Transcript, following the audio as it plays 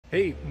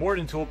Hey,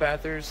 Morton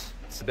Toolpathers,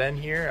 it's Ben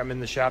here. I'm in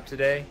the shop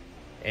today,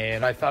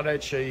 and I thought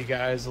I'd show you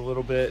guys a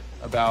little bit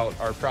about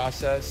our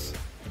process,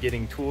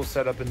 getting tools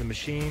set up in the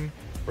machine.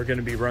 We're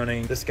gonna be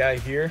running this guy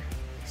here.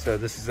 So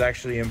this is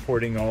actually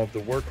importing all of the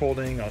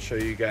Workholding. I'll show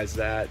you guys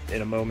that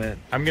in a moment.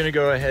 I'm gonna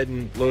go ahead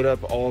and load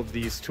up all of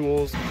these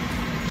tools.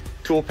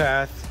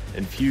 Toolpath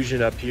and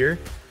Fusion up here.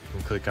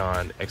 We'll click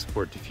on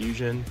Export to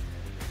Fusion.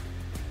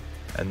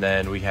 And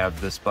then we have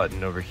this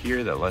button over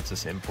here that lets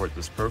us import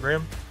this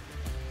program.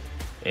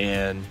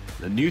 And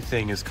the new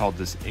thing is called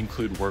this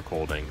include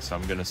Workholding. So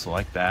I'm going to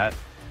select that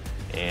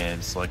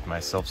and select my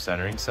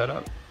self-centering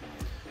setup.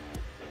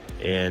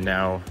 And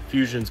now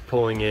Fusion's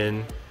pulling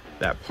in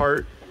that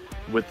part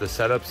with the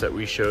setups that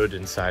we showed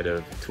inside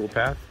of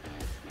Toolpath.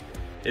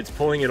 It's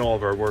pulling in all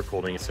of our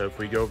Workholding. So if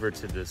we go over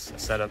to this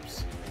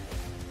setups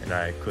and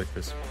I click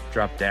this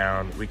drop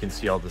down, we can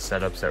see all the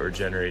setups that were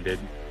generated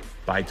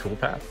by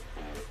Toolpath.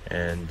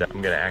 And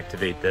I'm going to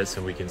activate this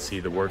and we can see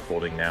the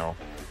Workholding now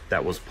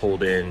that was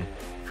pulled in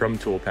from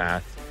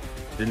Toolpath.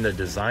 In the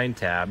design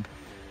tab,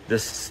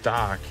 this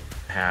stock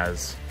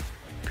has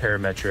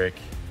parametric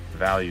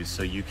values,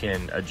 so you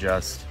can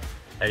adjust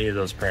any of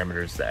those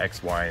parameters, the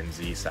X, Y, and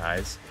Z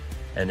size,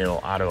 and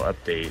it'll auto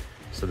update.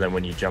 So then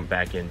when you jump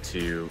back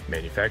into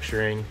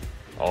manufacturing,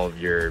 all of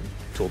your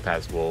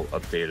toolpaths will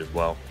update as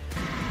well.